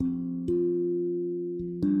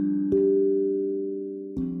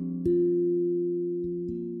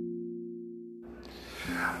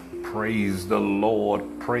Praise the Lord,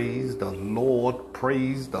 praise the Lord,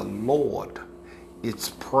 praise the Lord. It's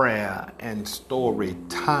prayer and story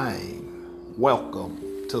time.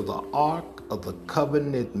 Welcome to the Ark of the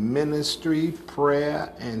Covenant Ministry,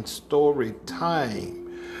 prayer and story time,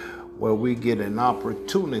 where we get an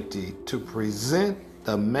opportunity to present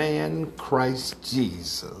the man Christ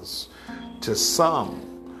Jesus. To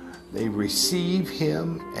some, they receive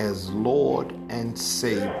him as Lord and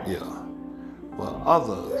Savior, while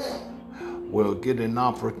others will get an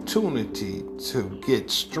opportunity to get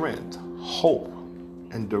strength, hope,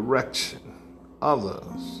 and direction.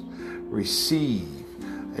 Others receive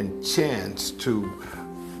a chance to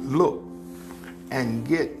look and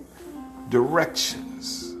get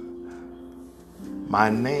directions. My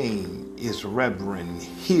name is Reverend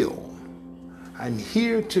Hill. I'm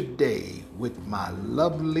here today with my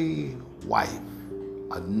lovely wife,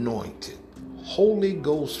 anointed, Holy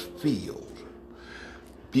Ghost filled,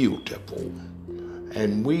 beautiful.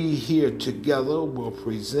 And we here together will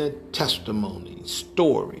present testimonies,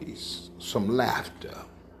 stories, some laughter,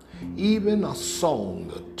 even a song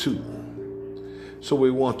or two. So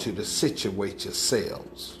we want you to situate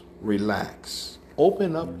yourselves, relax,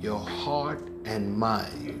 open up your heart and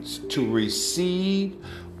minds to receive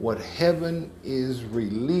what heaven is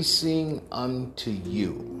releasing unto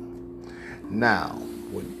you. Now,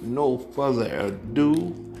 with no further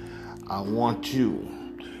ado, I want you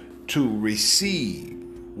to receive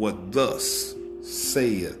what thus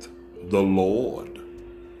saith the Lord.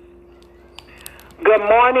 Good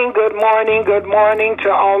morning, good morning, good morning to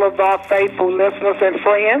all of our faithful listeners and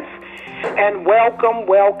friends. And welcome,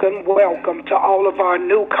 welcome, welcome to all of our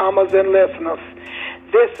newcomers and listeners.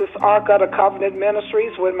 This is Ark of the Covenant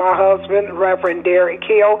Ministries with my husband, Reverend Derek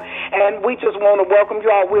Hill. And we just want to welcome you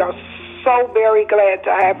all. We are so very glad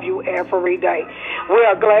to have you every day. We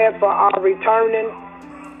are glad for our returning.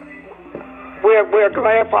 We're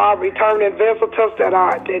glad for our returning visitors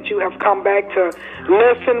that you have come back to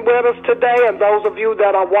listen with us today, and those of you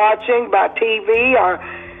that are watching by TV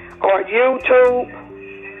or YouTube,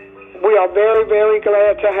 we are very, very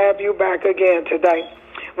glad to have you back again today.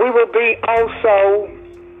 We will be also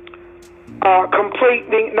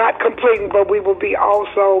we will be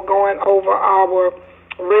also going over our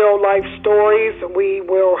real life stories. We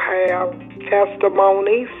will have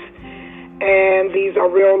testimonies. And these are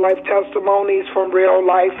real-life testimonies from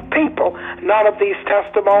real-life people. None of these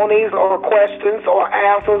testimonies or questions or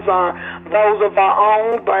answers are those of our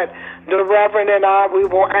own, but the Reverend and I, we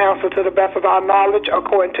will answer to the best of our knowledge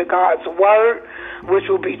according to God's Word, which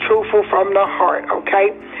will be truthful from the heart,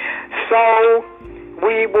 okay? So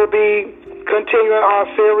we will be continuing our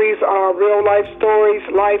series, Real Life Stories.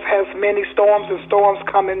 Life has many storms, and storms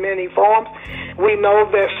come in many forms. We know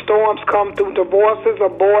that storms come through divorces,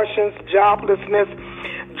 abortions, joblessness,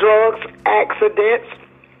 drugs, accidents,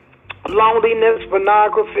 loneliness,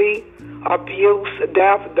 pornography, abuse,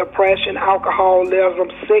 death, depression, alcoholism,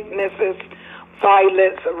 sicknesses,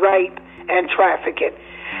 violence, rape, and trafficking.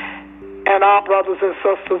 And our brothers and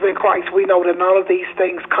sisters in Christ, we know that none of these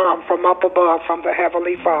things come from up above, from the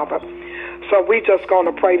Heavenly Father. So we're just going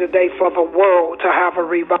to pray today for the world to have a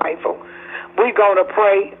revival. We're going to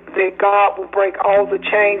pray that God will break all the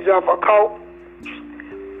chains of occult.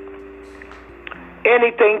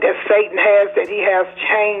 Anything that Satan has, that he has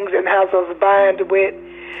chains and has us bind with,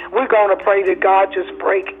 we're going to pray that God just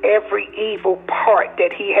break every evil part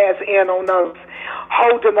that he has in on us,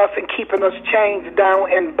 holding us and keeping us chained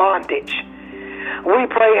down in bondage. We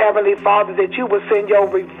pray, Heavenly Father, that you will send your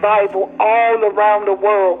revival all around the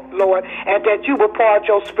world, Lord, and that you will pour out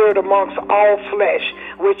your spirit amongst all flesh,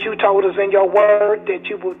 which you told us in your word that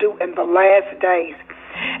you will do in the last days.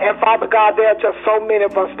 And Father God, there are just so many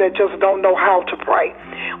of us that just don't know how to pray.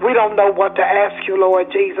 We don't know what to ask you,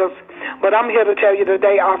 Lord Jesus. But I'm here to tell you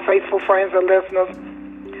today, our faithful friends and listeners,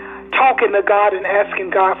 talking to God and asking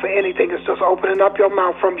God for anything is just opening up your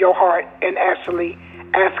mouth from your heart and actually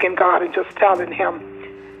asking God and just telling him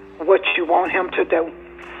what you want him to do.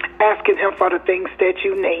 Asking him for the things that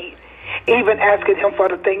you need. Even asking him for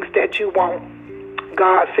the things that you want.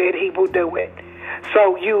 God said he will do it.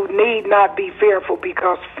 So you need not be fearful,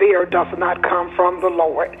 because fear does not come from the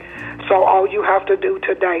Lord. So all you have to do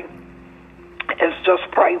today is just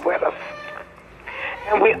pray with us.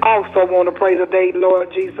 And we also want to pray today,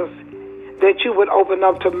 Lord Jesus, that you would open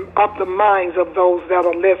up the minds of those that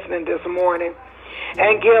are listening this morning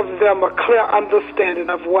and give them a clear understanding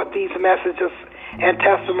of what these messages and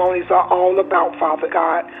testimonies are all about, Father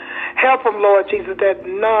God. Help them, Lord Jesus, that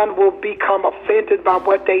none will become offended by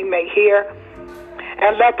what they may hear.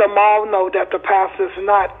 And let them all know that the pastor is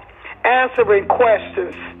not answering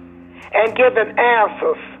questions and giving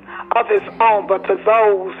answers of its own, but to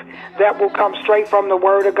those that will come straight from the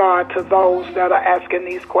Word of God, to those that are asking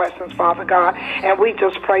these questions, Father God. And we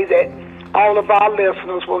just pray that all of our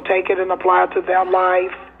listeners will take it and apply it to their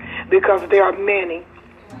life, because there are many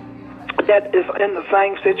that is in the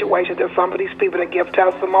same situation. There's some of these people that give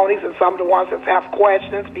testimonies, and some of the ones that have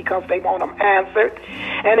questions because they want them answered,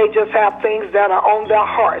 and they just have things that are on their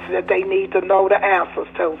hearts that they need to know the answers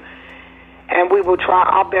to. And we will try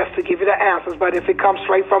our best to give you the answers. But if it comes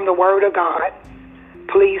straight from the Word of God,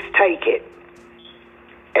 please take it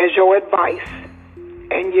as your advice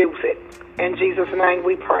and use it. In Jesus' name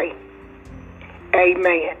we pray.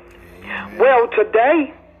 Amen. Well,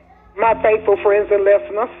 today, my faithful friends and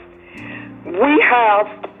listeners, we have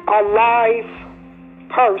a live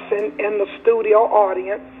person in the studio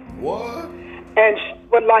audience. What? And she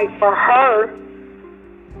would like for her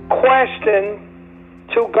question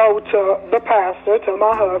to go to the pastor, to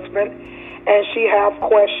my husband, and she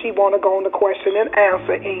want to go on the question and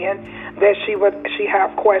answer end. That she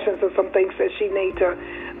have questions and some things that she need to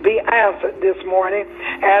be answered this morning.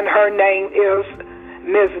 And her name is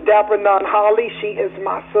Miss Deborah Nunn Holly. She is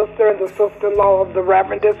my sister and the sister-in-law of the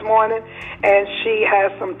Reverend this morning, and she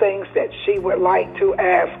has some things that she would like to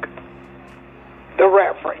ask the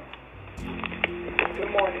Reverend.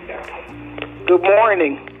 Good morning, Deborah. Good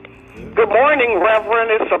morning. Good morning,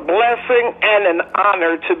 Reverend. It's a blessing and an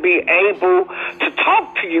honor to be able to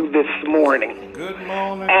talk to you this morning. Good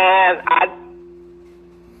morning.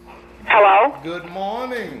 Hello? Good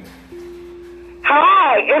morning.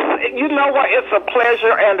 Hi. You know what? It's a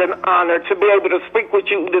pleasure and an honor to be able to speak with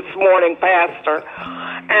you this morning, Pastor.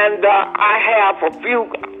 And I have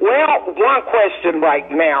one question right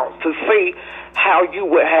now to see how you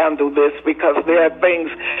would handle this, because there are things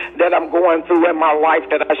that I'm going through in my life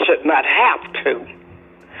that I should not have to.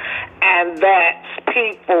 And that's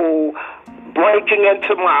people breaking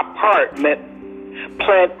into my apartment,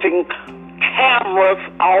 planting cameras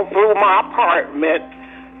all through my apartment,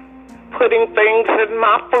 putting things in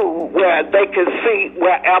my food where they can see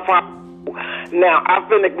wherever I go. Now, I've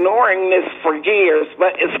been ignoring this for years,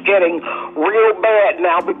 but it's getting real bad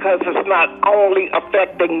now, because it's not only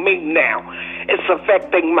affecting me now, it's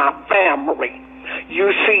affecting my family.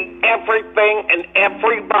 You see everything and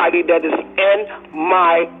everybody that is in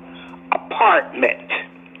my apartment.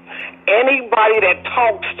 Anybody that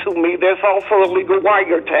talks to me, there's also illegal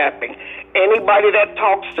wiretapping. Anybody that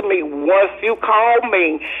talks to me, once you call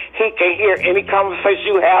me, he can hear any conversation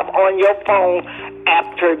you have on your phone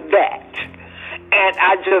after that. And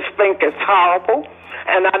I just think it's horrible.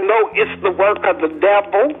 And I know it's the work of the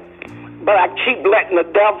devil, but I keep letting the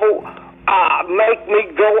devil make me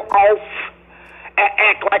go off and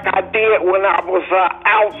act like I did when I was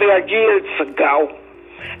out there years ago.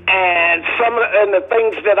 And some of the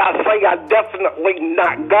things that I say are definitely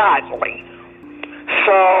not godly.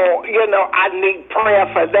 So, I need prayer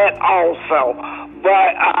for that also.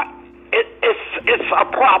 But it's a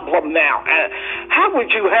problem now. And how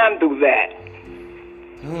would you handle that?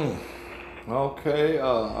 Okay.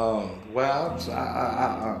 Well,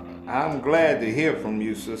 I'm glad to hear from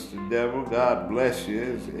you, Sister Deborah. God bless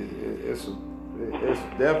you. It's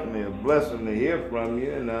definitely a blessing to hear from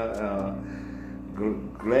you, and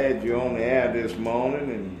glad you're on the air this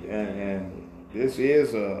morning. And this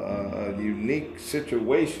is a unique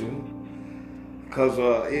situation, because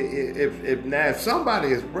if somebody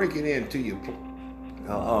is breaking into your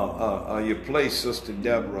place, Sister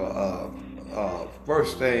Deborah,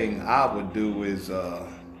 first thing I would do is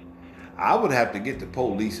I would have to get the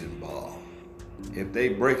police involved if they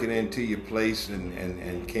breaking into your place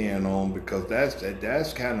and carrying on, because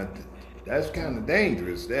that's kind of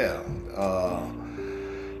dangerous there.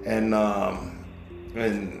 And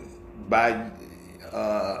by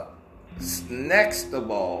next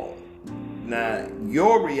of all, now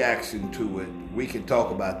your reaction to it, we can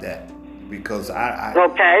talk about that, because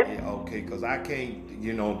because I can't.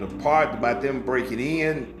 The part about them breaking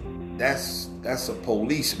in, that's a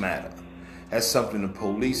police matter. That's something the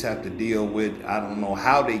police have to deal with. I don't know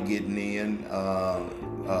how they getting in.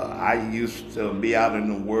 I used to be out in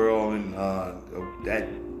the world, and that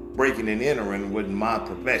breaking and entering wasn't my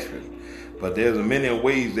profession. But there's many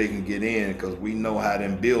ways they can get in, because we know how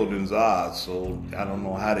them buildings are. So I don't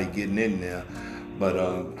know how they getting in there. But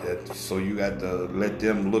so you got to let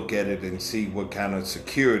them look at it and see what kind of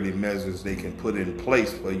security measures they can put in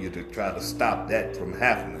place for you to try to stop that from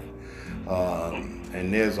happening.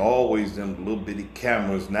 And there's always them little bitty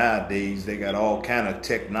cameras nowadays. They got all kind of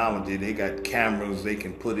technology. They got cameras they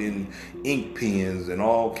can put in ink pens and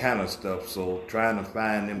all kind of stuff. So trying to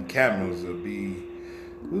find them cameras will be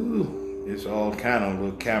It's all kind of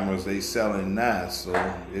little cameras they selling now. So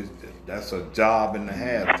that's a job and a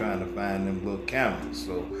half trying to find them little cameras.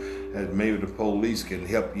 So maybe the police can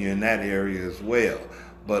help you in that area as well.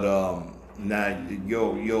 But now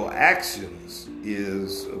your actions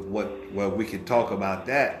is well, we can talk about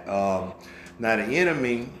that. Now the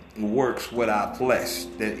enemy works with our flesh.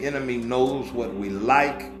 The enemy knows what we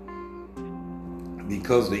like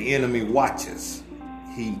because the enemy watches.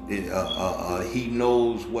 He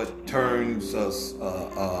knows what turns us,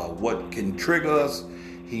 what can trigger us.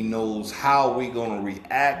 He knows how we're going to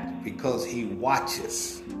react because he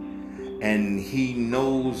watches. And he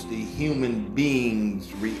knows the human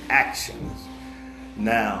being's reactions.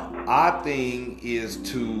 Now, our thing is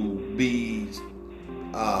to be,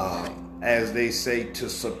 as they say, to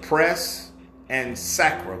suppress and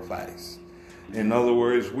sacrifice. In other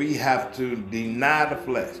words, we have to deny the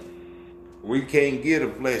flesh. We can't give the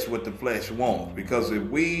flesh what the flesh wants, because if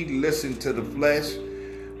we listen to the flesh,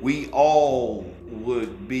 we all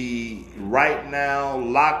would be right now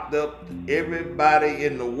locked up. Everybody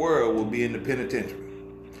in the world will be in the penitentiary.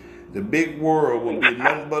 The big world will be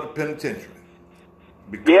nothing but a penitentiary.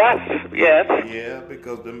 Yes. Yeah,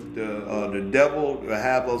 because the devil will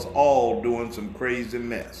have us all doing some crazy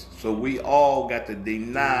mess. So we all got to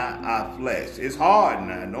deny our flesh. It's hard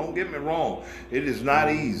now. Don't get me wrong. It is not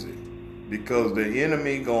easy. Because the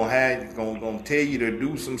enemy gonna tell you to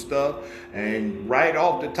do some stuff, and right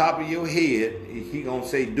off the top of your head, he gonna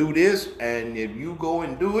say do this, and if you go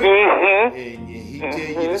and do it, and he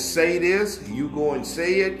tell you to say this, you go and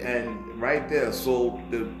say it, and right there. So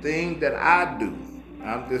the thing that I do,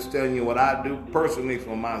 I'm just telling you what I do personally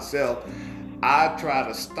for myself. I try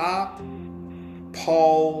to stop,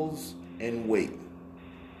 pause, and wait.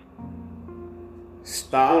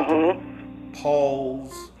 Stop,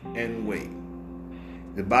 pause, and wait.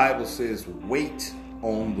 The Bible says wait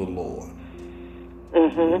on the Lord.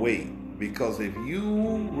 Wait, because if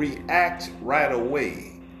you react right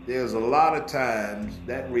away, there's a lot of times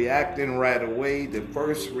that reacting right away, the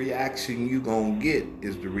first reaction you gonna get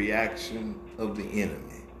is the reaction of the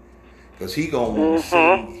enemy, because he gonna want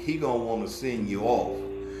to send you off.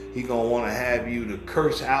 He gonna want to have you to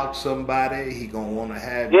curse out somebody. He gonna want to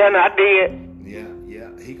have you. And I did. Yeah.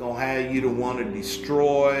 He gonna have you to want to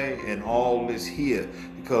destroy and all this here,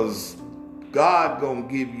 because God gonna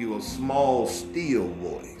give you a small still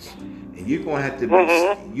voice, and you're gonna have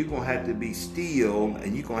to be still,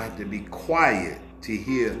 and you're gonna have to be quiet to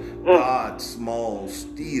hear God's small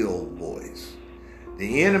still voice.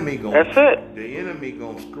 The enemy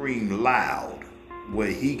gonna scream loud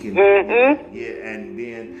where he can, and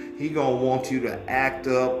then he gonna want you to act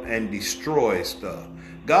up and destroy stuff.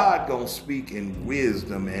 God gonna speak in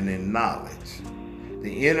wisdom and in knowledge.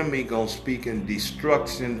 The enemy gonna speak in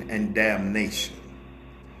destruction and damnation.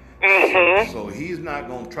 So he's not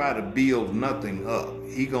gonna try to build nothing up.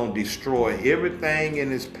 He gonna destroy everything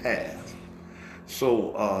in his path.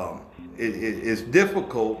 So it's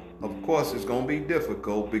difficult. Of course, it's gonna be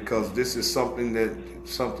difficult, because this is something that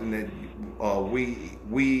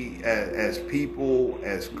we as people,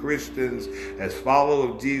 as Christians, as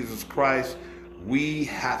followers of Jesus Christ, we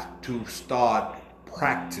have to start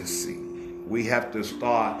practicing. We have to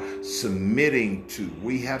start submitting to.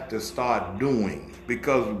 We have to start doing,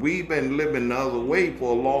 because we've been living the other way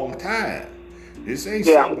for a long time. This ain't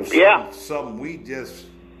something we just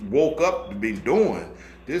woke up to be doing.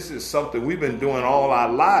 This is something we've been doing all our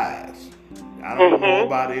lives. I don't know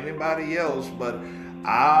about anybody else, but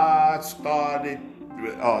I started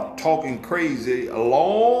talking crazy a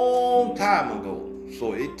long time ago.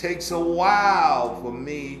 So it takes a while for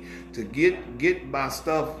me to get my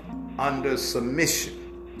stuff under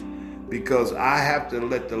submission, because I have to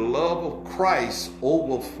let the love of Christ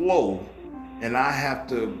overflow, and I have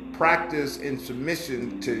to practice in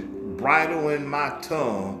submission to bridling my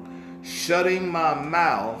tongue, shutting my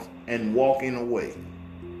mouth, and walking away.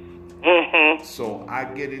 So I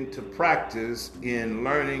get into practice in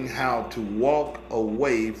learning how to walk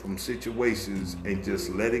away from situations and just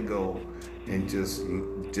let it go, and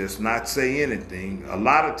just not say anything. A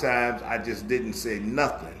lot of times I just didn't say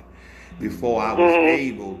nothing before I was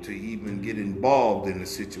able to even get involved in the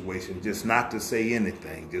situation, just not to say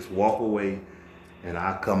anything, just walk away, and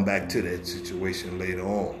I'll come back to that situation later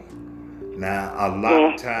on. Now, a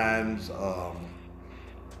lot of times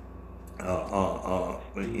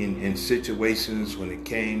in situations when it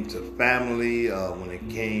came to family, when it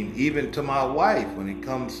came even to my wife, when it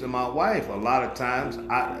comes to my wife, a lot of times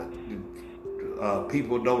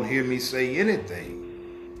people don't hear me say anything.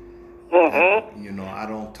 I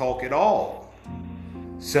don't talk at all.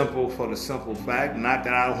 For the simple fact, not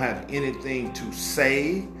that I don't have anything to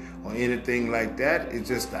say, or anything like that. It's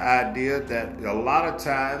just the idea that a lot of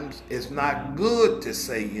times it's not good to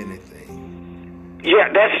say anything. Yeah,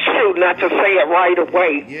 that's true. Not to say it right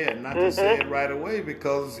away. Yeah, not to say it right away,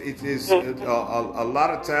 because it is a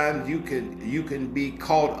lot of times you can be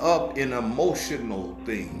caught up in emotional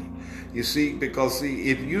things. You see, because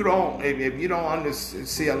if you don't understand,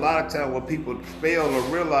 see, a lot of times when people fail to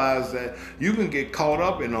realize that you can get caught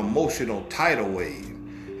up in an emotional tidal wave,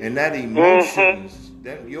 and that emotions,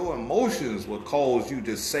 that your emotions will cause you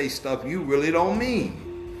to say stuff you really don't mean.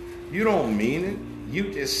 You don't mean it. You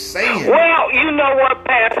just say it. Well, you know what,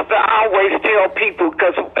 Pastor? I always tell people,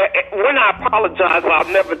 because when I apologize,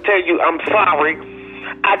 I'll never tell you I'm sorry.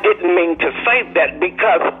 I didn't mean to say that,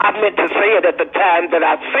 because I meant to say it at the time that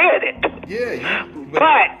I said it. Yeah.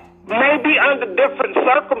 But maybe under different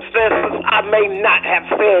circumstances, I may not have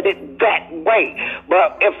said it that way.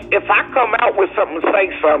 But if I come out with something,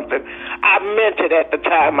 say something, I meant it at the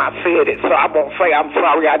time I said it. So I won't say I'm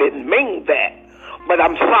sorry, I didn't mean that. But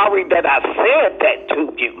I'm sorry that I said that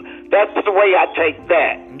to you. That's the way I take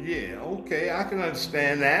that. Yeah, okay, I can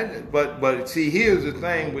understand that. But see, here's the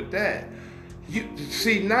thing with that. You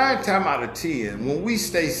see, 9 times out of 10, when we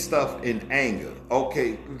say stuff in anger,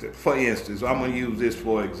 okay, for instance, I'm gonna use this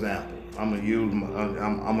for example. I'm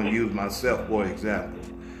gonna use myself for example.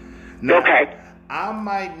 Now, okay. I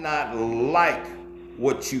might not like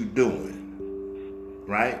what you doing,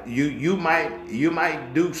 right? You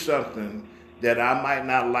might do something that I might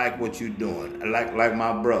not like what you're doing, like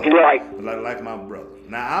my brother, right? Like my brother.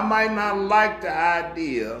 Now, I might not like the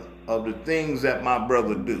idea of the things that my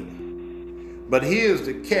brother do. But here's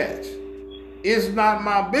the catch. It's not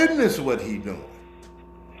my business what he doing.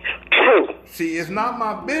 True. See, it's not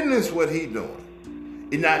my business what he doing.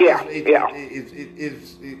 Now,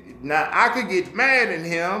 now, I could get mad at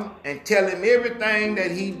him and tell him everything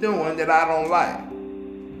that he doing that I don't like.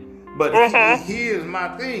 But here's my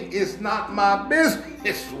thing. It's not my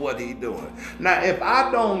business what he doing. Now, if I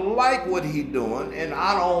don't like what he doing and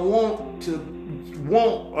I don't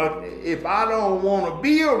if I don't want to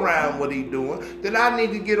be around what he's doing, then I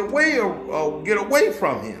need to get away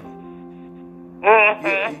from him.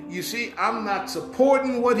 You see, I'm not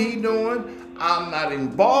supporting what he's doing. I'm not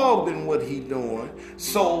involved in what he's doing.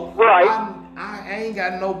 So I ain't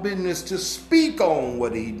got no business to speak on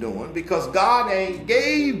what he's doing, because God ain't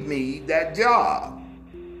gave me that job.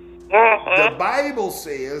 The Bible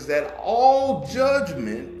says that all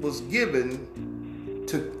judgment was given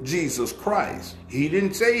to Jesus Christ. He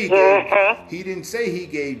didn't say he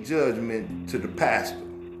gave judgment to the pastor,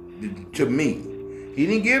 to me. He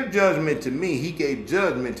didn't give judgment to me. He gave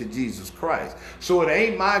judgment to Jesus Christ. So it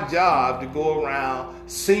ain't my job to go around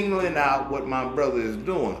singling out what my brother is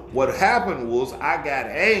doing. What happened was I got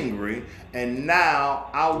angry, and now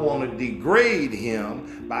I want to degrade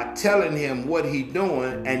him by telling him what he's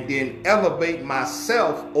doing and then elevate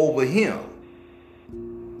myself over him.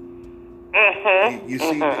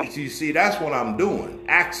 You see, that's what I'm doing,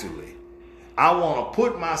 actually. I want to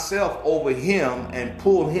put myself over him and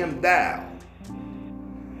pull him down.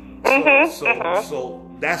 So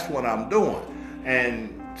that's what I'm doing.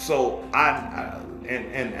 And so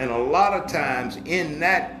and a lot of times in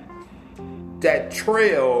that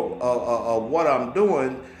trail of what I'm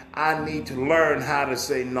doing, I need to learn how to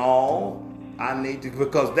say no. I need to,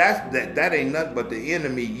 because that ain't nothing but the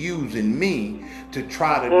enemy using me to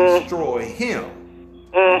try to destroy him,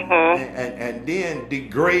 and then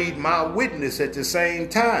degrade my witness at the same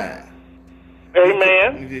time.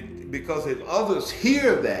 Amen. Because if others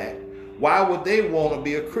hear that, why would they want to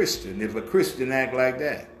be a Christian if a Christian act like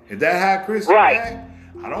that? Is that how a Christian act?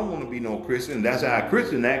 I don't want to be no Christian. That's how a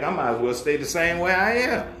Christian act. I might as well stay the same way I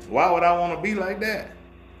am. Why would I want to be like that?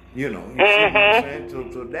 You see what I'm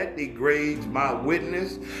saying? So that degrades my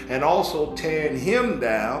witness, and also tearing him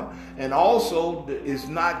down, and also it's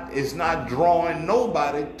not drawing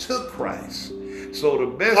nobody to Christ. So the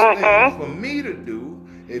best thing for me to do,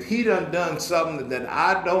 if he done something that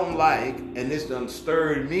I don't like and it's done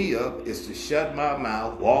stirred me up, is to shut my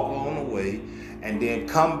mouth, walk on away, and then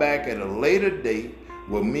come back at a later date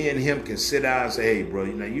where me and him can sit down and say, hey, bro,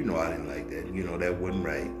 you know I didn't like that. That wasn't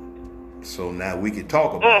right. So now we can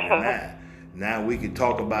talk about it now. Now we can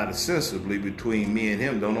talk about it sensibly between me and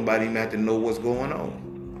him. Don't nobody even have to know what's going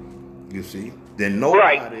on. You see? Then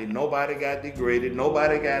nobody got degraded,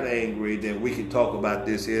 nobody got angry. Then we can talk about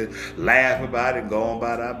this here, laugh about it, go on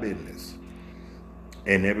about our business.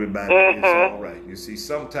 And everybody is all right. You see,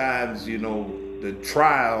 sometimes, the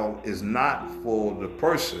trial is not for the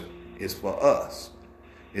person, it's for us.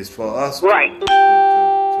 It's for us to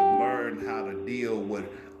learn how to deal with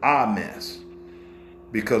our mess.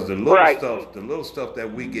 Because the little stuff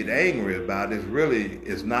that we get angry about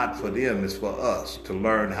is not for them. It's for us to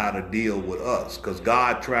learn how to deal with us. Because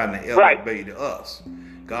God trying to elevate us.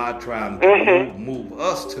 God trying to move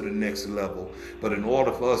us to the next level. But in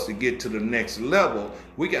order for us to get to the next level,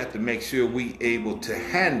 we got to make sure we able to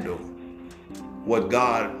handle what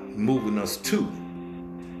God moving us to.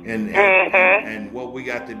 And what we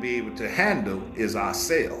got to be able to handle is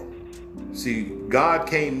ourselves. See, God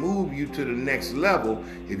can't move you to the next level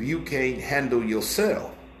if you can't handle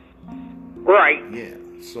yourself. Right. Yeah.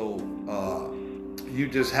 So you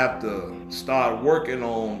just have to start working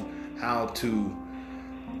on how to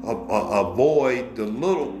avoid the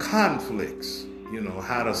little conflicts. You know,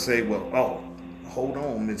 how to say, well, hold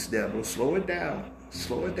on, Miss Deborah, slow it down.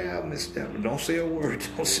 Slow it down, Miss Deborah. Don't say a word.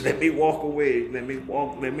 Let me walk away. Let me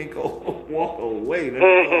go walk away. Let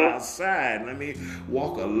me go outside. Let me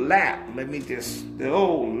walk a lap. Let me just,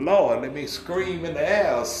 oh Lord, let me scream in the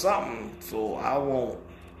air or something so I won't,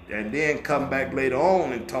 and then come back later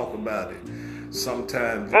on and talk about it.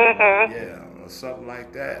 Sometimes, yeah, or something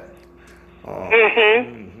like that.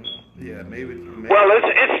 Yeah, maybe. Well,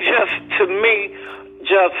 it's just, to me,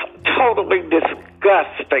 just totally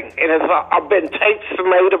disgusting. It has been tapes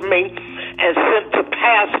made of me and sent to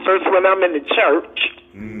pastors when I'm in the church.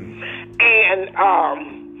 And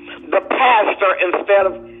the pastor, instead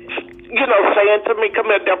of, saying to me, come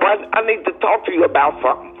here, Deborah, I need to talk to you about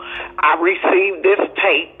something. I received this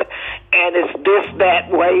tape, and it's this, that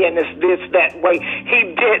way, and it's this, that way. He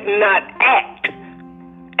did not act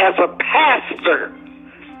as a pastor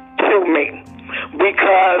to me,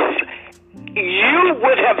 because you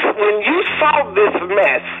would have, when you saw this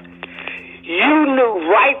mess, you knew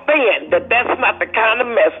right then that that's not the kind of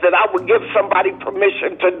mess that I would give somebody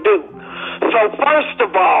permission to do. So first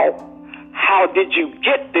of all, how did you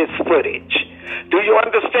get this footage? Do you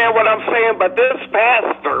understand what I'm saying? But this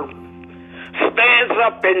pastor stands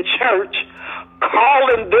up in church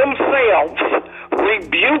calling themselves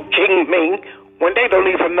rebuking me when they don't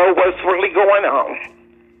even know what's really going on.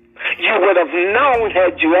 You would have known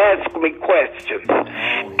had you asked me questions.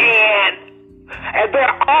 And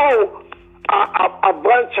they're all a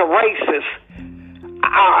bunch of racists,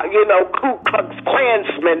 Ku Klux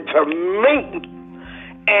Klansmen to me,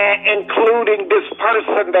 and including this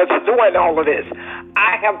person that's doing all of this.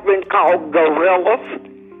 I have been called gorillas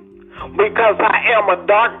because I am a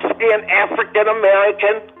dark-skinned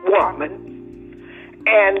African-American woman.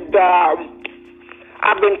 And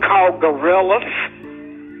I've been called gorillas.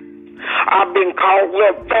 I've been called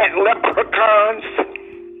fat leprechauns.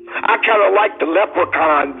 I kind of like the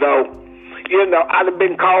leprechaun, though. I'd have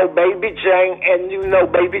been called Baby Jane, and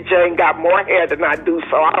Baby Jane got more hair than I do,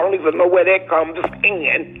 so I don't even know where that comes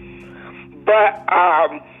in. But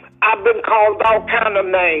I've been called all kind of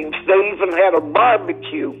names. They even had a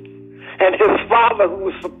barbecue, and his father, who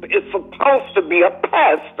is supposed to be a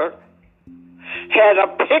pastor, had a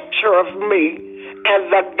picture of me,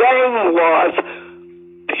 and the game was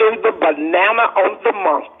Pin the Banana on the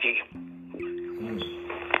Monkey.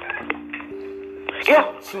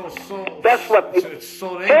 Yeah, that's what it is.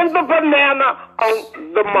 Pin the banana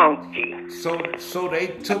on the monkey. So they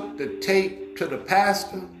took the tape to the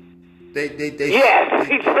pastor? Yes,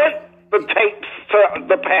 he sent the tapes to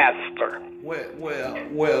the pastor.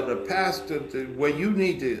 Well, the pastor, you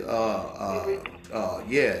need to,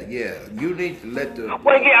 you need to let the...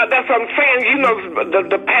 Well, yeah, that's what I'm saying.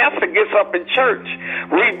 The pastor gets up in church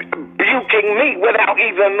rebuking me without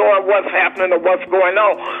even knowing what's happening or what's going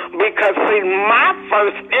on. Because, see, my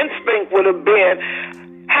first instinct would have been,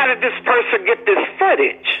 how did this person get this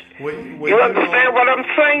footage? You understand what I'm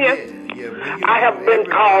saying? Yeah. I have been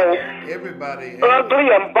called ugly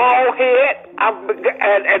and bald head,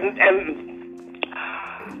 and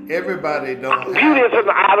everybody don't. Beauty is an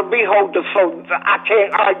eye of the beholder, so I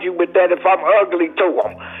can't argue with that if I'm ugly to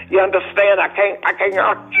them. You understand? I can't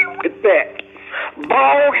argue with that.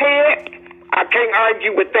 Bald head, I can't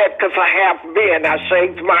argue with that because I have been. I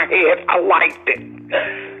shaved my head. I liked it.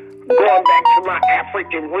 Going back to my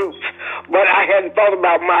African roots. But I hadn't thought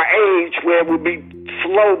about my age where it would be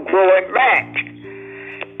slow growing back.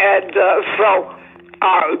 And so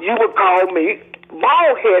you would call me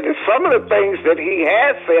bald-headed. Some of the things that he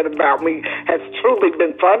has said about me has truly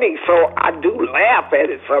been funny, so I do laugh at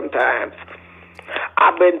it sometimes.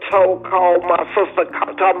 I've been called my sister,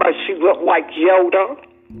 talking about she looked like Yoda.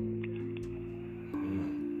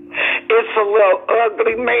 It's a little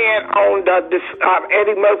ugly man on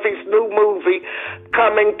Eddie Murphy's new movie,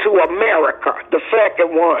 Coming to America, the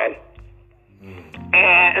second one.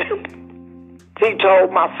 And he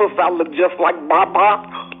told my sister I look just like Baba.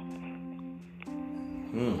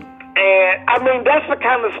 And I mean, that's the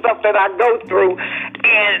kind of stuff that I go through.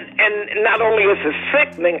 And not only is it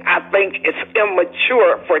sickening, I think it's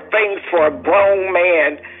immature for things for a grown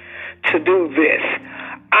man to do this.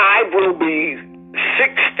 I will be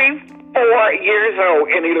 64 years old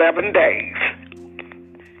in 11 days.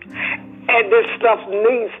 And this stuff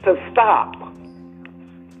needs to stop.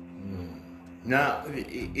 Now,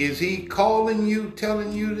 is he calling you,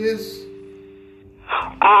 telling you this?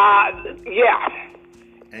 Yeah.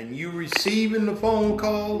 And you receiving the phone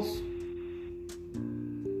calls?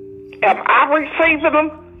 Am I receiving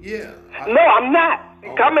them? Yeah. No, I'm not.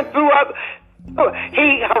 Okay. Coming through other.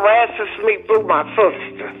 He harasses me through my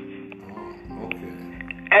sister. Oh, okay.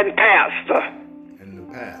 And pastor. And the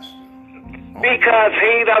pastor. Because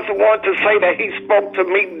he doesn't want to say that he spoke to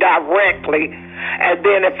me directly, and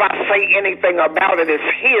then if I say anything about it, it's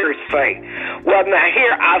hearsay. Well, now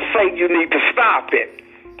here I say you need to stop it.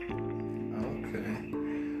 Okay.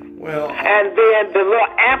 Well. And then the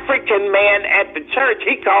little African man at the church,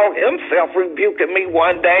 he called himself rebuking me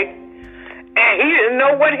one day, and he didn't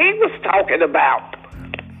know what he was talking about.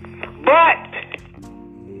 But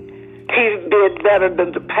he did better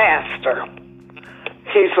than the pastor.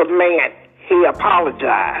 He's a man. He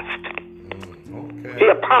apologized. Okay. He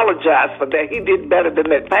apologized for that. He did better than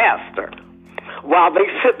that pastor. While they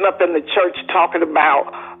sitting up in the church talking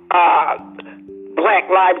about Black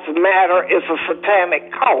Lives Matter is a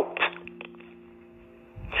satanic cult.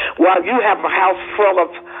 While you have a house full of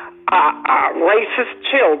racist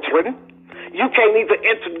children, you can't even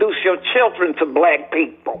introduce your children to black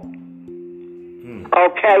people.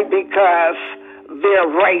 Okay, because they're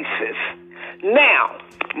racist. Now,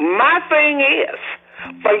 my thing is,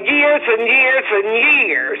 for years and years and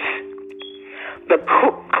years, the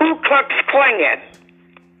Ku Klux Klan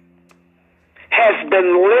has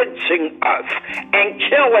been lynching us and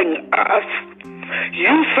killing us.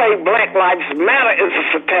 You say Black Lives Matter is a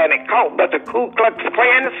satanic cult, but the Ku Klux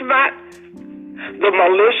Klan is not. The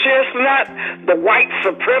militia is not. The white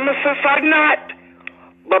supremacists are not.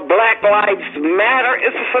 But Black Lives Matter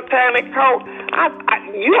is a satanic cult.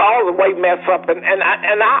 You all the way mess up, and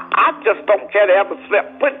I just don't care to ever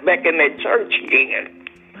step foot back in that church again.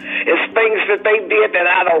 It's things that they did that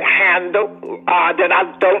I don't handle, that I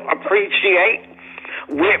don't appreciate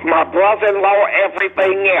with my brother-in-law,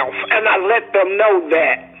 everything else, and I let them know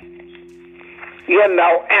that,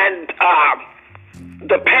 and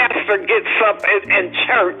the pastor gets up in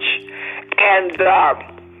church and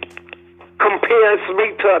compares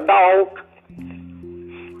me to a dog.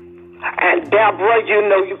 And Deborah,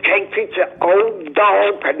 you can't teach an old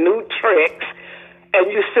dog new tricks.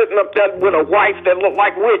 And you're sitting up there with a wife that look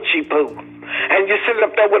like witchy poo. And you're sitting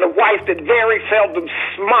up there with a wife that very seldom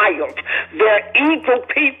smiles. They're evil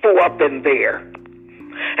people up in there.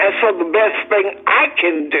 And so the best thing I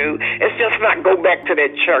can do is just not go back to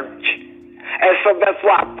that church. And so that's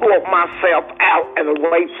why I pulled myself out and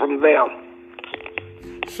away from them.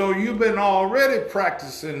 So you've been already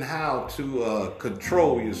practicing how to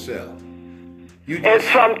control yourself. And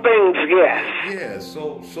some things, yes. Yeah,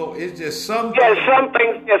 so it's just some things. Yes, some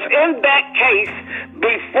things, yes. In that case,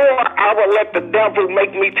 before I would let the devil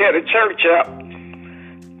make me tear the church up,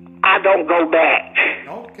 I don't go back.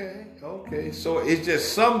 Okay. So it's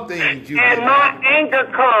just some things you And my anger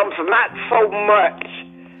comes not so much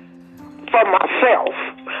for myself,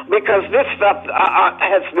 because this stuff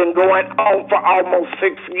has been going on for almost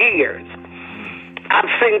 6 years. I've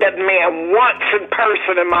seen that man once in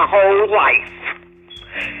person in my whole life.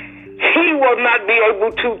 He will not be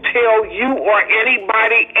able to tell you or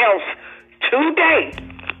anybody else today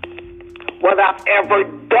what I've ever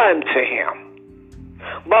done to him.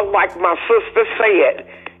 But like my sister said,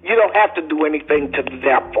 you don't have to do anything to the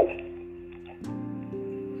devil.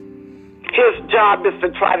 His job is to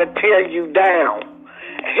try to tear you down.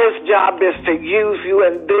 His job is to use you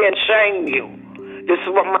and then shame you. This is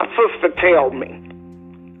what my sister tells me.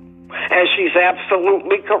 And she's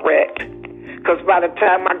absolutely correct. Because by the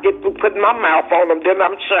time I get through putting my mouth on them, then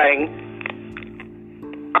I'm ashamed.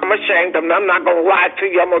 I'm ashamed. I'm not going to lie to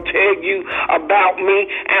you. I'm going to tell you about me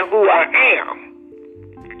and who I am.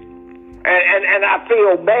 And I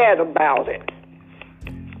feel bad about it.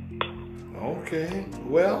 Okay.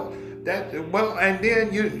 And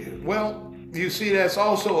then you see, that's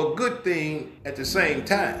also a good thing at the same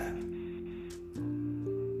time.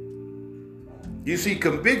 You see,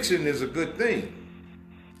 conviction is a good thing.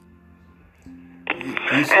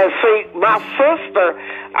 And see, my sister,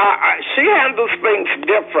 she handles things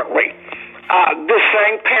differently. This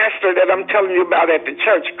same pastor that I'm telling you about at the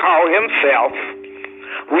church called himself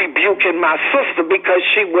rebuking my sister because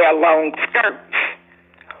she wear long skirts.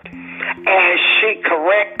 And she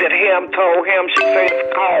corrected him, told him, she said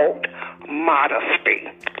it's called modesty.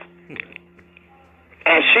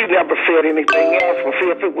 And she never said anything else. Well, see,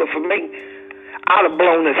 if it was for me, I'd have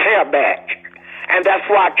blown his hair back. And that's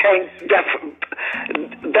why I can't,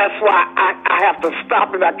 that's why I have to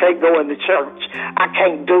stop and I can't go in the church. I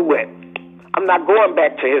can't do it. I'm not going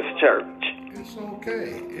back to his church. It's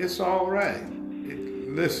okay. It's all right.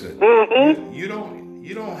 Listen, you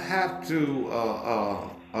don't have to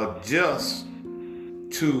adjust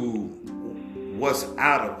to what's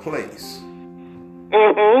out of place.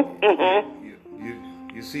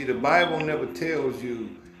 You see, the Bible never tells you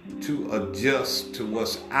to adjust to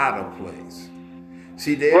what's out of place.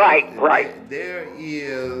 See, there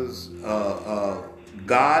is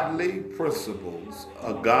godly principles,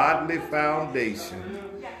 a godly foundation,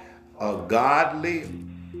 a godly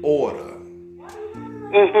order.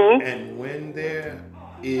 And when there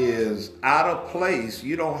is out of place,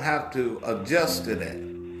 you don't have to adjust to that.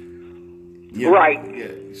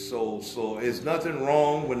 So it's nothing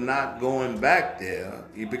wrong with not going back there,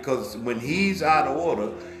 because when he's out of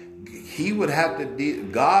order, he would have to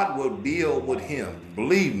God will deal with him.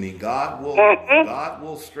 Believe me, God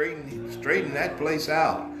will straighten that place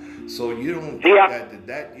out. So you don't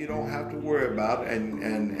that you don't have to worry about.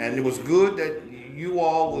 And it was good that you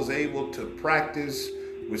all was able to practice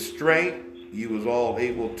restraint. You was all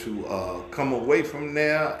able to come away from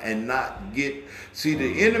there and not get. See,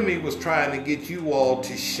 the enemy was trying to get you all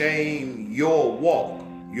to shame your walk,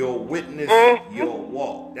 your witness, your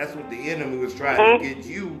walk. That's what the enemy was trying to get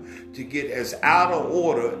you to get as out of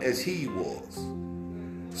order as he was.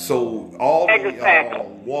 So all of y'all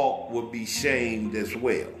walk would be shamed as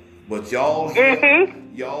well. But y'all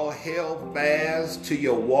held fast to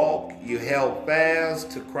your walk. You held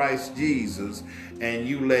fast to Christ Jesus, and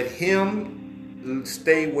you let him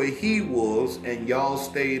stay where he was, and y'all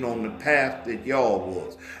stayed on the path that y'all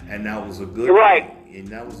was, and that was a good thing. And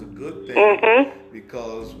that was a good thing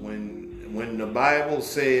because when the Bible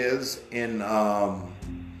says in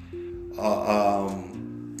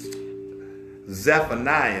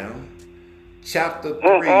Zephaniah chapter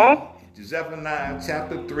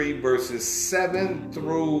 3, verses 7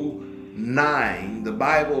 through 9, the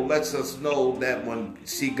Bible lets us know that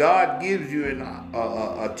God gives you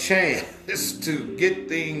a chance to get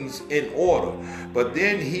things in order, but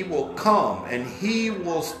then he will come and he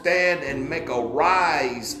will stand and make a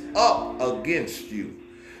rise up against you.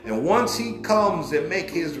 And once he comes and make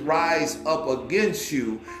his rise up against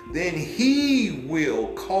you, then he will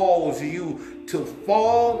cause you to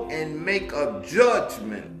fall and make a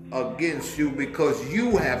judgment against you because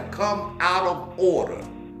you have come out of order.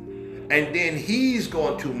 And then he's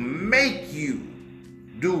going to make you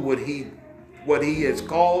do what he has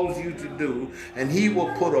called you to do. And he will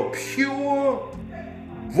put a pure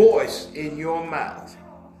voice in your mouth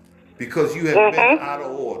because you have been out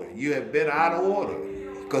of order. You have been out of order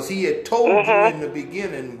because he had told you in the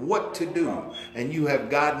beginning what to do. And you have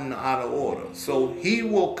gotten out of order. So he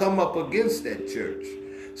will come up against that church.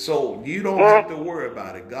 So you don't have to worry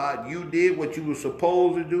about it. God, you did what you were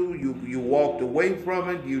supposed to do. You walked away from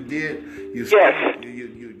it. You did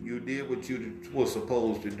what you were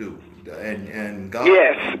supposed to do. And God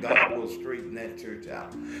will straighten that church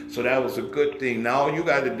out. So that was a good thing. Now all you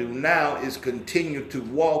got to do now is continue to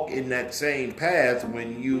walk in that same path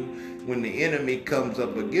when the enemy comes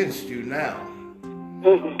up against you now.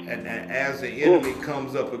 And as the enemy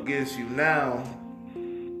comes up against you now,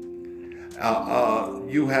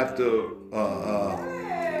 you have to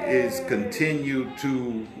is continue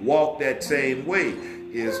to walk that same way,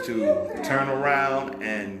 is to turn around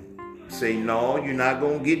and say, no, you're not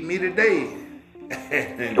going to get me today.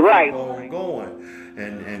 And keep on going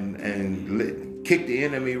and kick the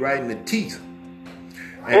enemy right in the teeth.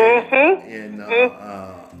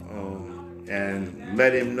 And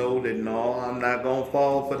let him know that, no, I'm not going to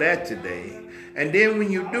fall for that today. And then when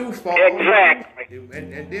you do fall,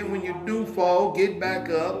 and then when you do fall, get back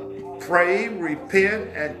up, pray, repent,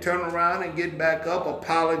 and turn around and get back up,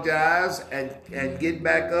 apologize, and get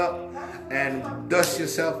back up and dust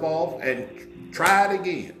yourself off and try it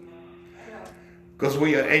again. Because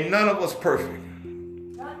ain't none of us perfect.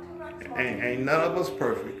 Ain't none of us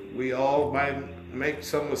perfect. We all might make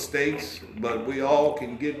some mistakes, but we all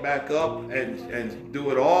can get back up and do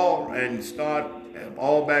it all and start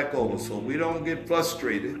all back over. So we don't get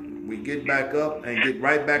frustrated. We get back up and get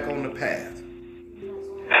right back on the path.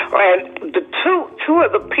 And the two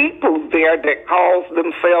of the people there that calls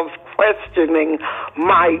themselves questioning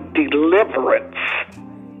my deliverance,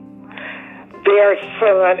 their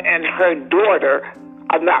son and her daughter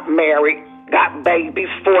are not married. got babies,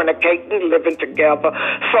 fornicating, living together.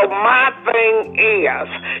 So my thing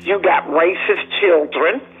is, you got racist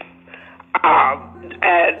children,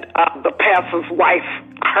 and the pastor's wife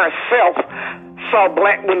herself saw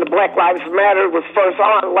when the Black Lives Matter was first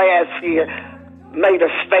on last year, made a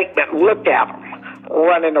statement. Look at them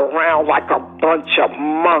running around like a bunch of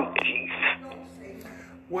monkeys.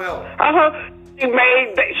 Well, She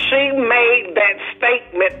made that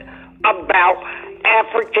statement about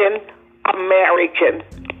African American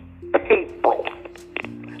people.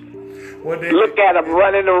 Look at them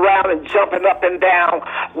running around and jumping up and down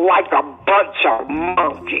like a bunch of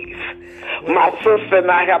monkeys. My sister and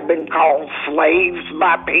I have been called slaves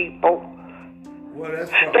by people. Well,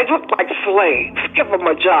 that's they look like slaves. Give them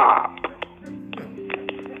a job.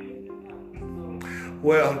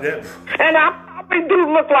 Well, and I probably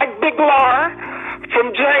do look like Big Laura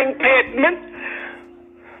from Jane Pittman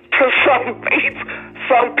to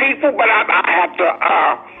some people, but I have to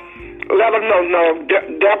let them know, no,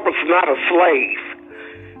 Deborah's not a slave.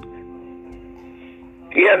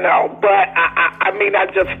 You know, but I mean, I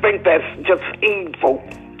just think that's just evil.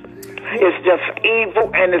 It's just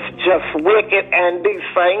evil and it's just wicked, and these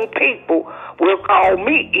same people will call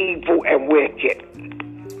me evil and wicked.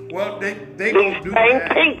 Well, they gonna do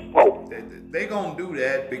that. People. They gonna do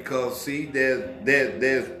that because see,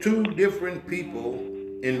 there's two different people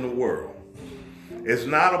in the world. It's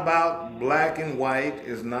not about black and white.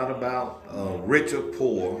 It's not about rich or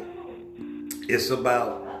poor. It's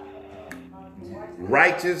about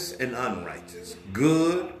righteous and unrighteous,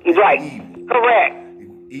 good and evil. Correct.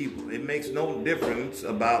 Evil. It makes no difference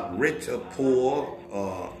about rich or poor.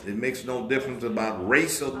 It makes no difference about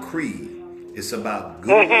race or creed. It's about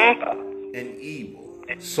good and evil.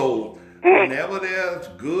 So whenever there's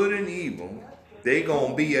good and evil, they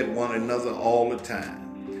gonna be at one another all the time.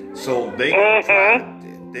 So they gonna try to,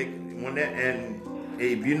 and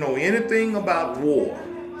if you know anything about war,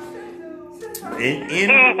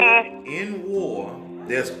 in war,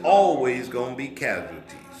 there's always gonna be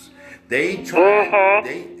casualties. They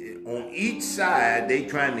on each side they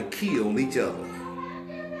trying to kill each other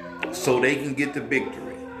so they can get the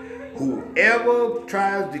victory. Whoever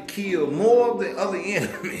tries to kill more of the other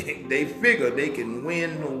enemy, they figure they can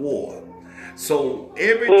win the war. So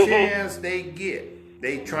every chance they get,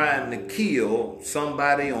 they trying to kill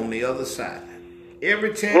somebody on the other side.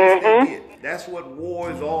 Every chance they get. That's what war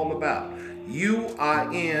is all about. You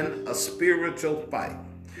are in a spiritual fight.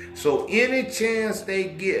 So any chance they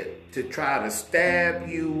get to try to stab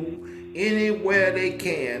you anywhere they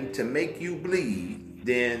can to make you bleed,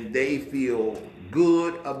 then they feel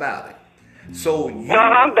good about it. So you,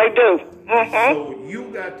 they do. So you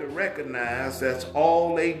got to recognize that's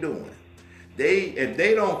all they doing. If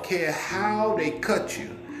they don't care how they cut you,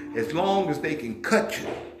 as long as they can cut you.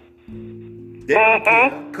 They don't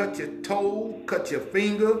care. Cut your toe, cut your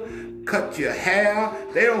finger, cut your hair.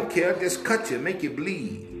 They don't care. Just cut you, make you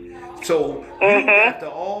bleed. So you got to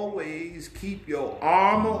always keep your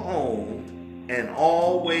armor on and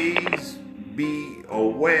always be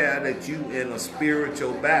aware that you in a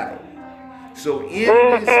spiritual battle. So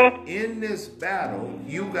in this battle,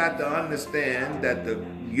 you got to understand that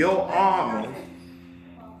your armor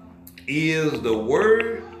is the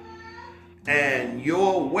word and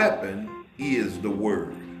your weapon is the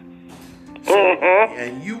word. So,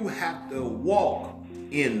 and you have to walk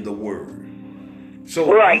in the word.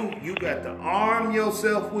 So you got to arm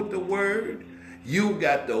yourself with the word. You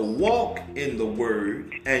got to walk in the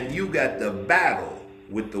word, and you got to battle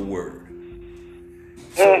with the word.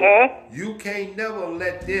 So you can't never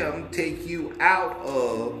let them take you out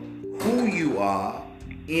of who you are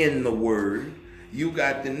in the word. You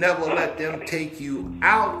got to never let them take you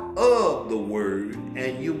out of the word,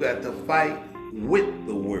 and you got to fight with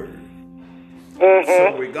the word.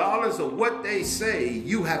 So regardless of what they say,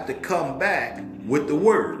 you have to come back with the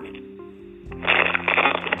word.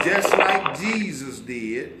 Just like Jesus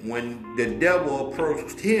did when the devil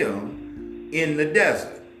approached him in the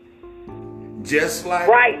desert. Just like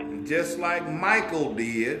Michael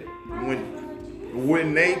did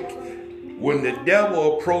when the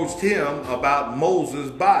devil approached him about Moses'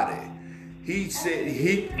 body. He said,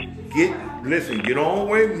 get on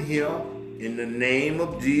away from him in the name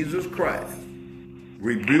of Jesus Christ.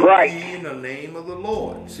 Rebuke ye in the name of the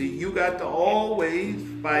Lord. See, you got to always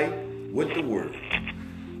fight with the word.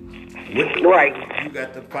 You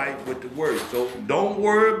got to fight with the word. So don't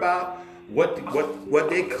worry about what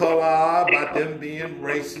they color are, about them being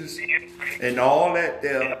racist and all that.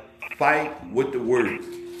 They'll fight with the word.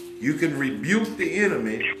 You can rebuke the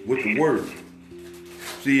enemy with the word.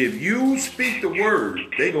 See, if you speak the word,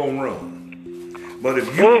 they gonna run. But if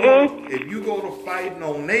you go to fighting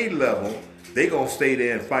on their level, they gonna stay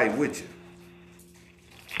there and fight with you.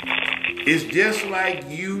 It's just like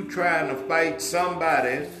you trying to fight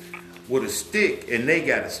somebody with a stick and they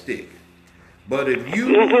got a stick. But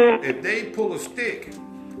if they pull a stick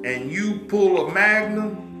and you pull a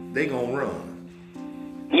magnum, they gonna run.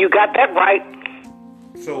 You got that right.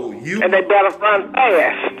 And they better run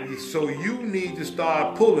fast. So you need to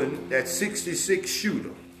start pulling that 66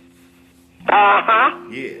 shooter. Uh-huh.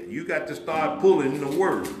 Yeah, you got to start pulling the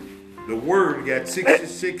Word. The Word got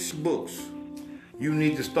 66 books. You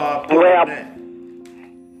need to start pulling that.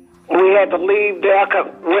 We had to leave there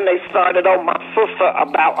when they started on my sister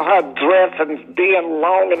about her dress and being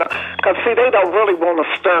long. Because, see, they don't really want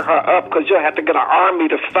to stir her up because you'll have to get an army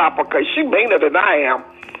to stop her because she meaner than I am.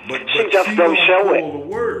 But she just don't show it. She gonna pull the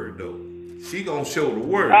Word, though. She gonna show the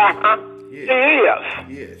Word. Uh-huh. Yeah.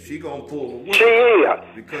 She is. Yeah, she gonna pull the Word. She is.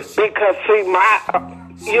 Because see,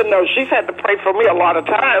 she's had to pray for me a lot of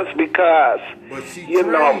times because, but she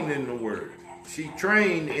trained in the Word. She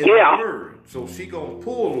trained in the Word. So she gonna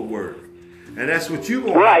pull the Word. And that's what you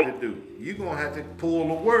gonna have to do. You gonna have to pull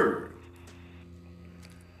the Word.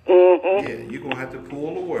 Mm-hmm. Yeah, you gonna have to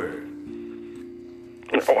pull the Word.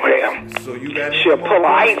 Well, so you got she'll pull an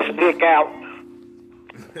ice stick out.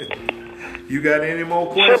 You got any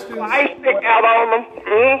more questions? She'll pull an ice stick out on them.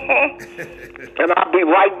 Mm-hmm. And I'll be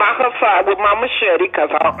right by her side with my machete because,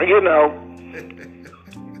 right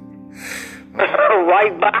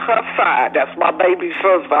by her side. That's my baby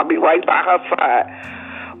sister. I'll be right by her side.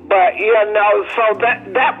 But, so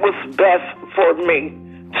that was best for me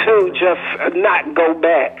to just not go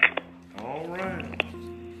back. All right.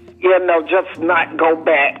 Just not go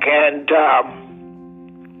back. And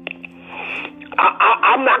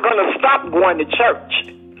I'm not going to stop going to church.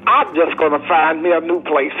 I'm just going to find me a new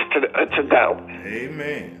place to go.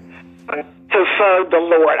 Amen. To serve the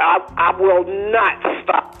Lord. I will not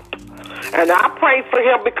stop. And I pray for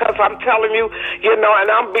him because I'm telling you, and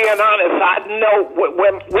I'm being honest, I know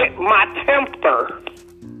with my temper,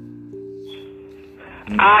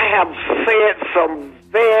 I have said some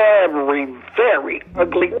very, very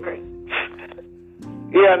ugly things.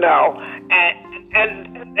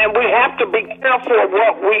 And we have to be careful of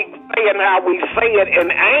what we say and how we say it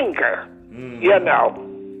in anger,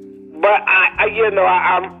 But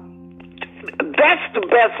that's the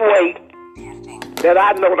best way that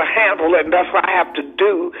I know to handle it, and that's what I have to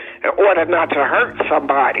do in order not to hurt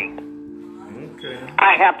somebody. Okay.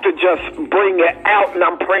 I have to just bring it out, and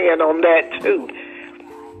I'm praying on that too.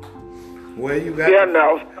 Well, you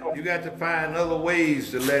got to find other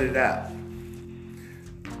ways to let it out.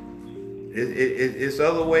 It's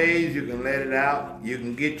other ways you can let it out. You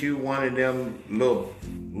can get you one of them little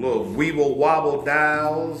weeble wobble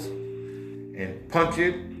dials and punch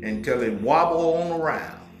it until it wobble on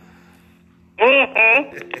around.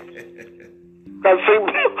 Mm-hmm. Because, see,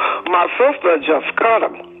 my sister just cut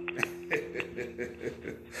him.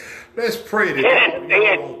 Let's pray that y'all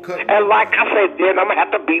don't cut. And like I said, then I'm going to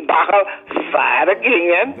have to be by her side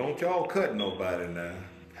again. Don't y'all cut nobody now.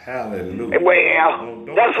 Hallelujah. Well,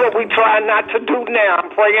 that's what we try not to do now. I'm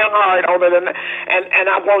praying hard on it. And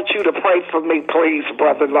I want you to pray for me, please,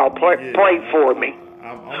 brother-in-law. Pray for me.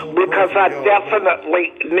 Because I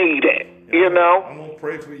definitely need it. I'm going to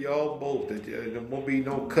pray for y'all both that there won't be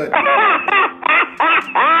no cutting.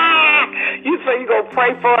 You say you're going to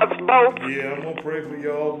pray for us both? Yeah, I'm going to pray for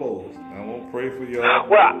y'all both. I'm going to pray for y'all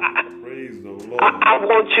well, both. Praise the Lord. I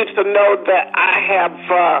want you to know that I have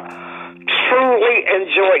truly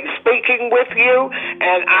enjoyed speaking with you,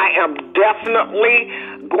 and I am definitely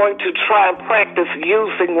going to try and practice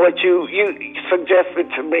using what you suggested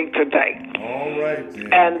to me today. All right,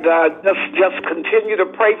 then. And just continue to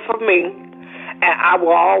pray for me, and I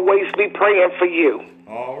will always be praying for you.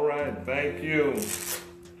 All right, thank you.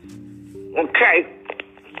 Okay.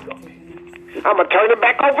 I'm going to turn it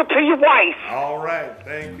back over to your wife. All right,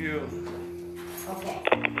 thank you.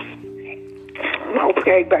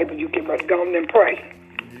 Okay, baby, you get ready to go and pray.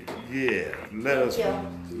 Yeah, let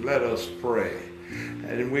us pray.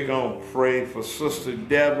 And we're going to pray for Sister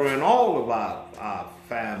Deborah and all of our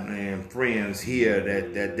family and friends here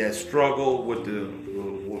that struggle with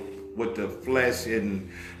the flesh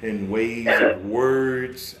in ways of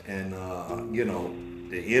words and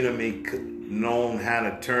the enemy knowing how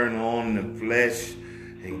to turn on the flesh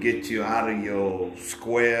and get you out of your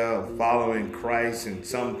square of following Christ, and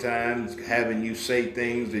sometimes having you say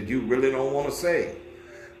things that you really don't want to say.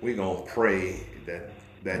 We're going to pray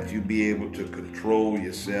that you be able to control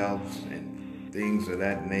yourselves and and things of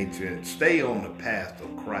that nature, and stay on the path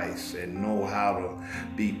of Christ and know how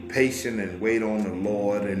to be patient and wait on the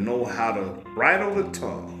Lord and know how to bridle the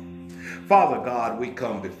tongue. Father God, we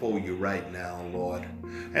come before you right now, Lord.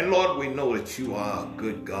 And Lord, we know that you are a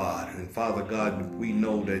good God. And Father God, we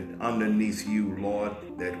know that underneath you, Lord,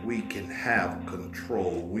 that we can have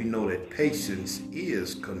control. We know that patience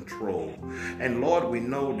is control. And Lord, we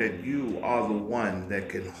know that you are the one that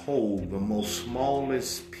can hold the most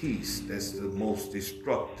smallest piece that's the most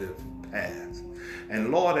destructive path.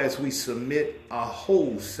 And Lord, as we submit our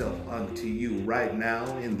whole self unto you right now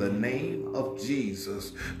in the name of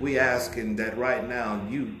Jesus, we asking that right now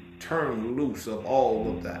you turn loose of all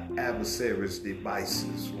of the adversary's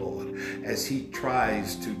devices, Lord, as he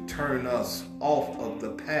tries to turn us off of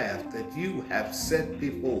the path that you have set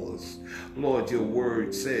before us. Lord, your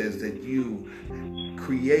word says that you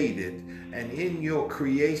created, and in your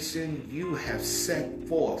creation you have set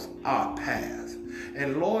forth our path.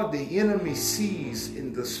 And Lord, the enemy sees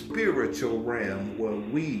in the spiritual realm where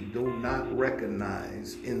we do not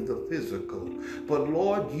recognize in the physical. But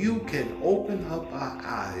Lord, you can open up our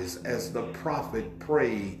eyes as the prophet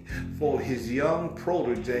prayed for his young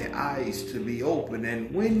protege eyes to be open.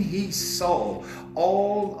 And when he saw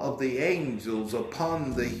all of the angels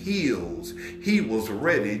upon the hills, he was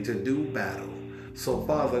ready to do battle. So,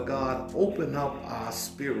 Father God, open up our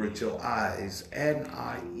spiritual eyes and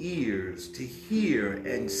our ears to hear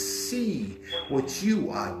and see what you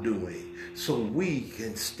are doing so we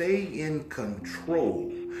can stay in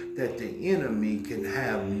control, that the enemy can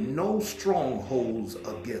have no strongholds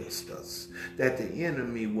against us, that the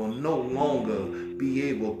enemy will no longer be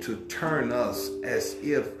able to turn us as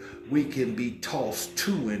if we can be tossed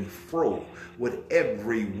to and fro with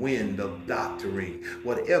every wind of doctrine.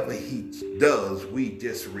 Whatever he does, we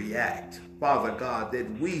just react. Father God,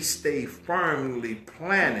 that we stay firmly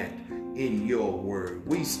planted in your word.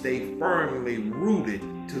 We stay firmly rooted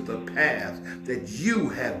to the path that you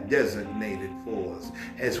have designated for us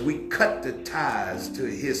as we cut the ties to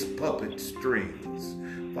his puppet strings.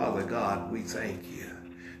 Father God, we thank you.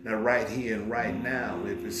 Now, right here and right now,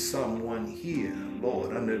 if there's someone here,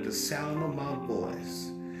 Lord, under the sound of my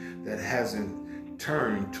voice that hasn't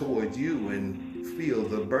turned toward you and feel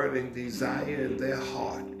the burning desire in their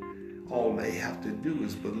heart, all they have to do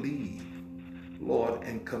is believe, Lord,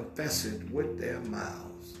 and confess it with their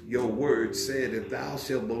mouths. Your word said, if thou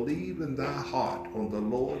shalt believe in thy heart on the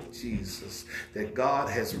Lord Jesus, that God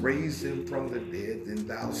has raised him from the dead, then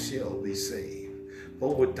thou shalt be saved.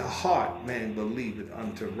 For with the heart man believeth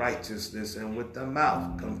unto righteousness, and with the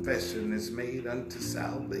mouth confession is made unto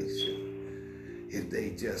salvation. If they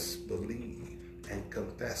just believe and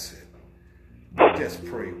confess it, just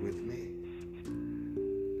pray with me.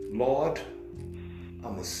 Lord,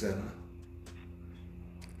 I'm a sinner.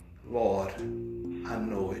 Lord, I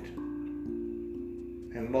know it.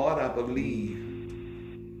 And Lord, I believe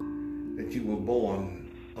that you were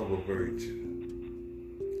born of a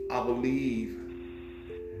virgin. I believe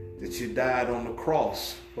that you died on the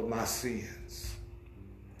cross for my sins.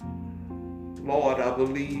 Lord, I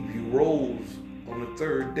believe you rose on the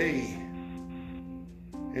third day.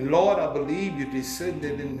 And Lord, I believe you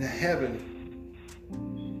descended into heaven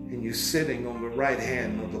and you're sitting on the right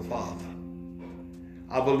hand of the Father.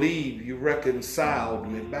 I believe you reconciled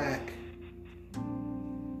me back.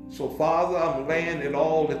 So Father, I'm laying it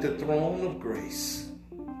all at the throne of grace.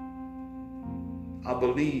 I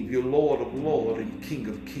believe you're Lord of Lords and King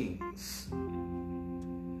of Kings.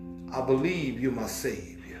 I believe you're my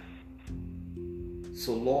Savior.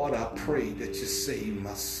 So Lord, I pray that you save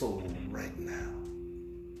my soul right now.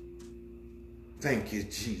 Thank you,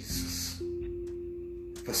 Jesus,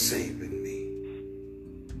 for saving me.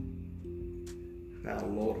 Now,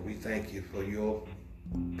 Lord, we thank you for your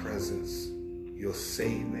presence, your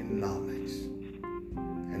saving knowledge.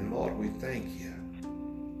 And Lord, we thank you.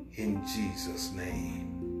 In Jesus'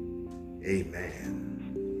 name, amen.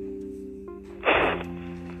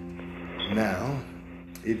 Now,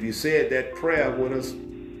 if you said that prayer with us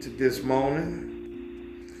this morning,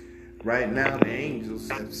 right now the angels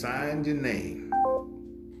have signed your name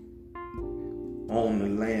on the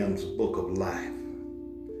Lamb's Book of Life.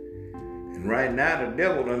 And right now the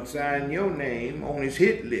devil done signed your name on his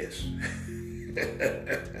hit list.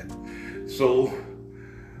 So,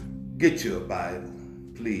 get you a Bible.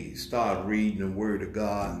 Please start reading the Word of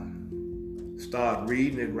God. Start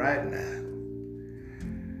reading it right now.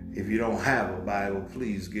 If you don't have a Bible,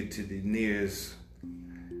 please get to the nearest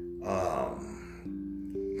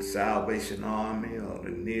Salvation Army or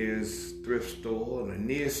the nearest thrift store or the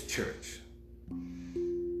nearest church.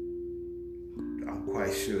 I'm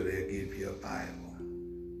quite sure they'll give you a Bible.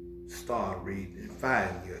 start reading.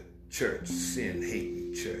 Find your church,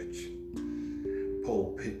 sin-hating church,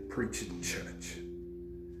 pulpit preaching church.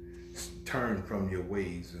 Turn from your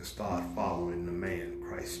ways and start following the man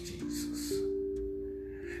Christ Jesus.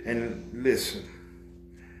 And listen,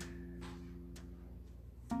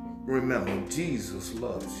 remember, Jesus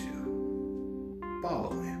loves you.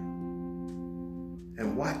 Follow him.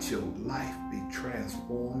 And watch your life be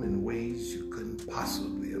transformed in ways you couldn't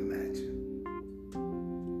possibly imagine.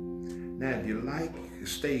 Now, if you like, you can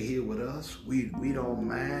stay here with us. We don't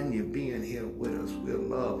mind you being here with us. We'll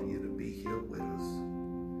love you to be here with us.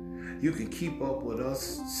 You can keep up with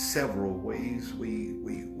us several ways.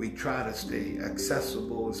 We try to stay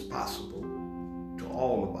accessible as possible to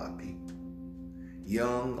all of our people.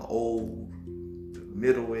 Young, old,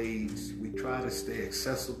 middle-aged. We try to stay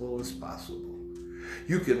accessible as possible.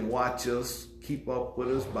 You can watch us, keep up with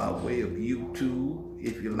us by way of YouTube,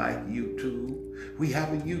 if you like YouTube. We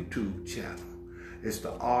have a YouTube channel. It's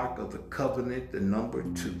the Ark of the Covenant, the number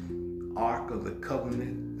 2. Ark of the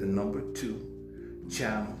Covenant, the number 2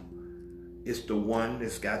 channel. It's the one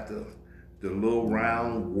that's got the little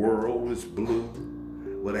round world. It's blue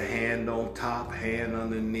with a hand on top, hand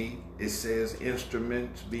underneath. It says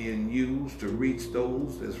instruments being used to reach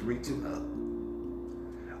those that's reaching up.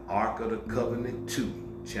 Ark of the Covenant 2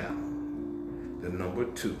 channel, the number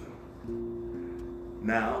 2.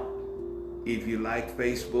 Now, if you like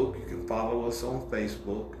Facebook, you can follow us on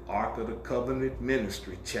Facebook, Ark of the Covenant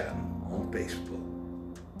Ministry channel on Facebook.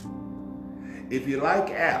 If you like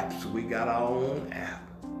apps, we got our own app.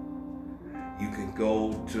 You can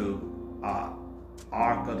go to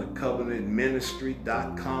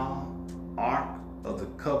arkofthecovenantministry.com,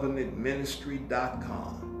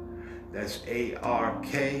 arkofthecovenantministry.com. That's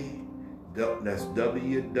ARK, that's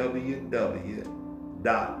www.ark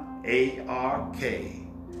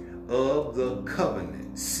of the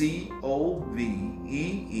covenant, COVENANT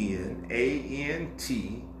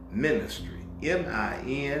ministry,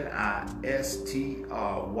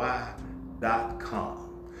 MINISTRY.com.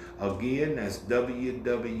 Again, that's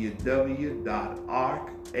www.ark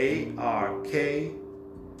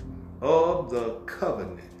of the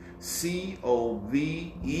covenant,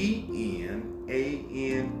 COVENANT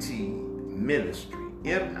ministry,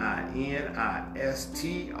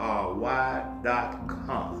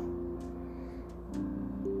 MINISTRY.com.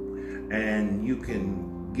 And you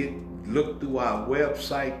can look through our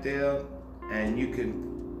website there, and you can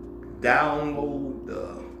download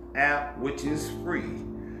the app, which is free.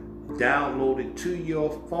 Download it to your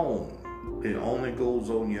phone. It only goes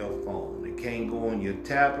on your phone. It can't go on your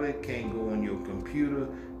tablet, can't go on your computer,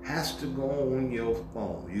 has to go on your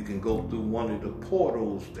phone. You can go through one of the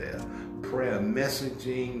portals there, prayer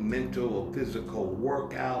messaging, mental or physical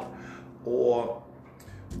workout, or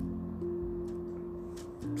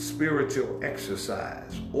spiritual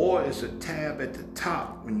exercise. Or it's a tab at the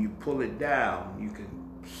top. When you pull it down, you can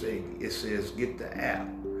say, it says get the app.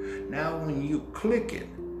 Now when you click it,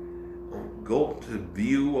 or go to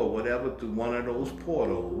view or whatever through one of those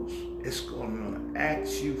portals, it's going to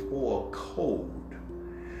ask you for a code.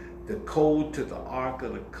 The code to the Ark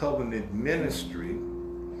of the Covenant ministry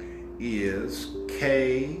is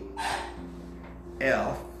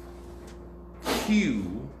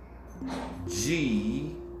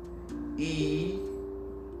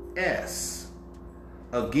KFQGES.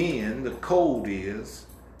 Again, the code is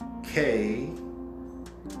KFQGES.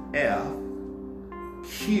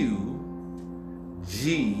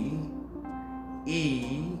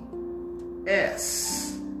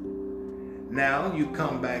 Now you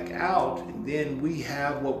come back out, and then we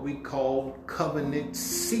have what we call Covenant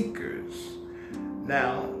Seekers.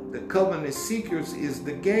 Now, the Covenant Seekers is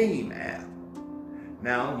the game app.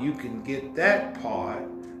 Now you can get that part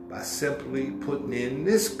by simply putting in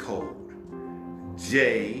this code,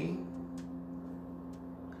 J1,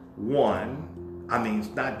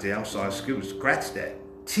 scratch that,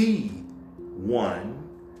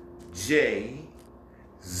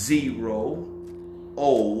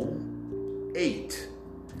 T1J0O8.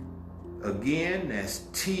 Again, that's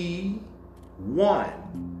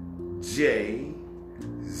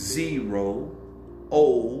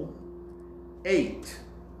T1J0O8.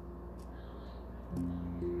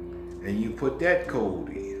 And you put that code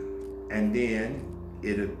in, and then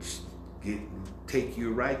it'll take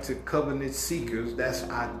you right to Covenant Seekers. That's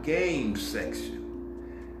our game section.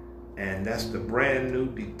 And that's the brand new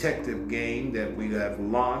detective game that we have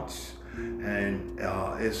launched. And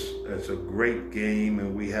it's a great game,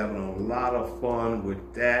 and we're having a lot of fun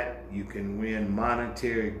with that. You can win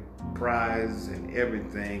monetary prize and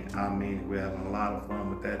everything. I mean, we're having a lot of fun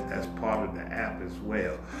with that. That's part of the app as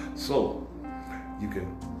well. So you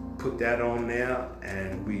can put that on there,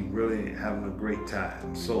 and we really having a great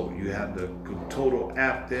time. So you have the Total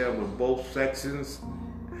app there with both sections,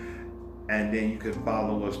 and then you can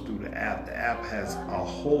follow us through the app. The app has a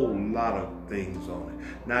whole lot of things on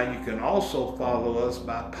it. Now you can also follow us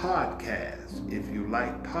by podcast. If you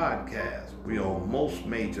like podcasts, we're on most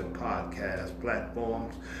major podcast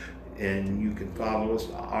platforms, and you can follow us,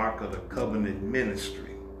 the Ark of the Covenant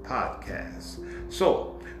Ministry podcast.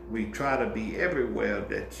 So we try to be everywhere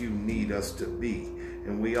that you need us to be.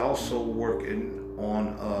 And we also working on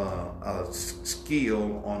a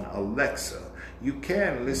skill on Alexa. You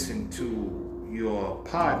can listen to your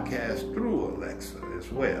podcast through Alexa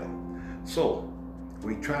as well. So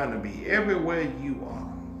we're trying to be everywhere you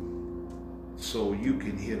are so you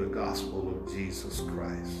can hear the gospel of Jesus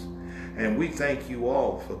Christ. And we thank you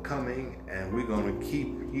all for coming, and we're going to keep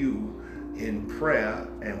you in prayer,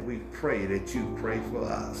 and we pray that you pray for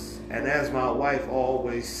us. And as my wife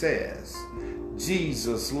always says,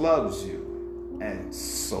 Jesus loves you, and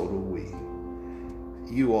so do we.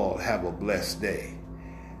 You all have a blessed day.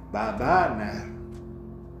 Bye-bye now.